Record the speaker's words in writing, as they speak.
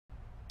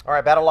All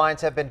right, battle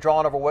lines have been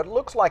drawn over what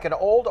looks like an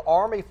old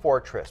Army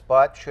fortress,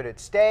 but should it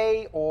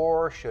stay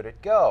or should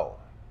it go?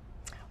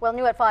 Well,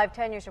 new at 5,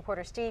 10 News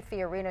reporter Steve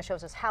Fiorina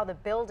shows us how the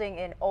building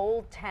in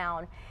Old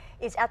Town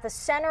is at the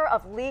center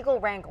of legal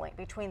wrangling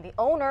between the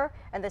owner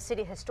and the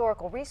City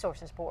Historical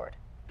Resources Board.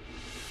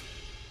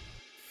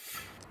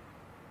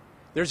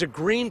 There's a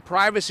green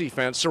privacy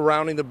fence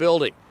surrounding the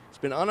building. It's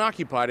been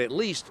unoccupied at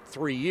least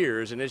 3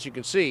 years, and as you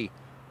can see,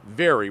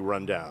 very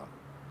run down.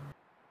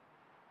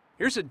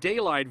 Here's a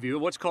daylight view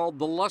of what's called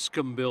the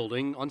Luscomb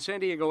Building on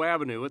San Diego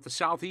Avenue at the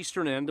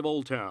southeastern end of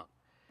Old Town.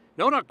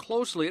 Note how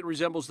closely it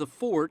resembles the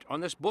fort on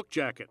this book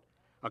jacket,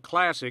 a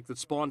classic that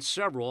spawned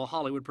several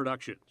Hollywood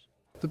productions.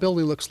 The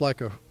building looks like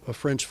a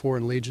French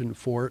Foreign Legion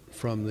fort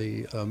from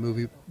the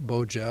movie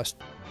Beau Geste.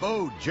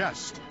 Beau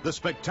Geste, the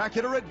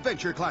spectacular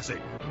adventure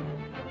classic,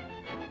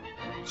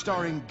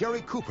 starring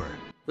Gary Cooper.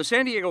 The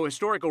San Diego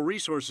Historical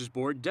Resources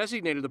Board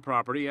designated the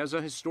property as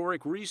a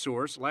historic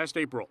resource last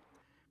April.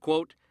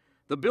 Quote,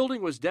 "The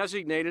building was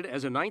designated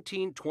as a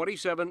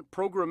 1927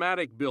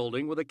 programmatic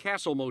building with a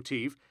castle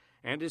motif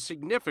and is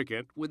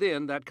significant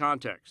within that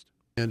context."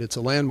 And it's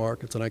a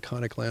landmark. It's an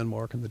iconic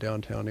landmark in the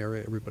downtown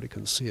area. Everybody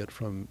can see it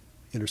from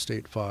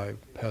Interstate 5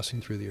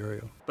 passing through the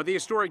area. But the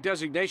historic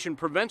designation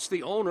prevents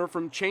the owner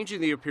from changing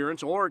the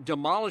appearance or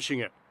demolishing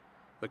it.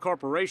 The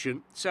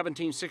corporation,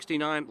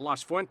 1769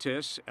 Las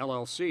Fuentes,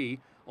 LLC,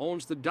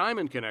 owns the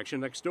Diamond Connection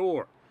next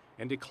door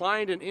and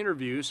declined an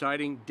interview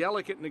citing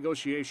delicate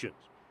negotiations.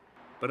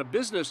 But a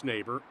business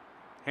neighbor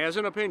has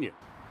an opinion.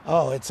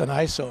 Oh, it's an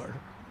eyesore,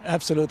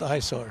 absolute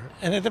eyesore.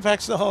 And it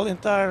affects the whole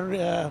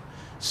entire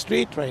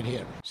street right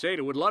here.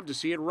 Seda would love to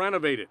see it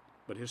renovated,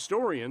 but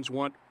historians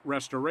want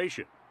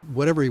restoration.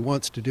 Whatever he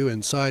wants to do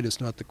inside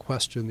is not the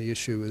question. The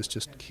issue is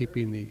just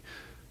keeping the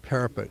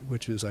parapet,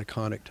 which is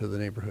iconic to the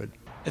neighborhood.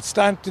 It's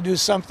time to do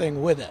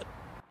something with it.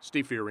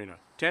 Steve Fiorina,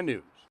 10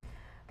 News.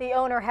 The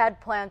owner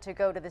had planned to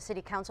go to the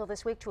City Council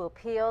this week to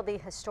appeal the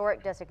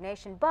historic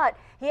designation, but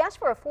he asked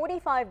for a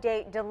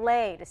 45-day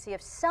delay to see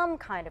if some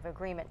kind of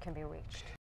agreement can be reached.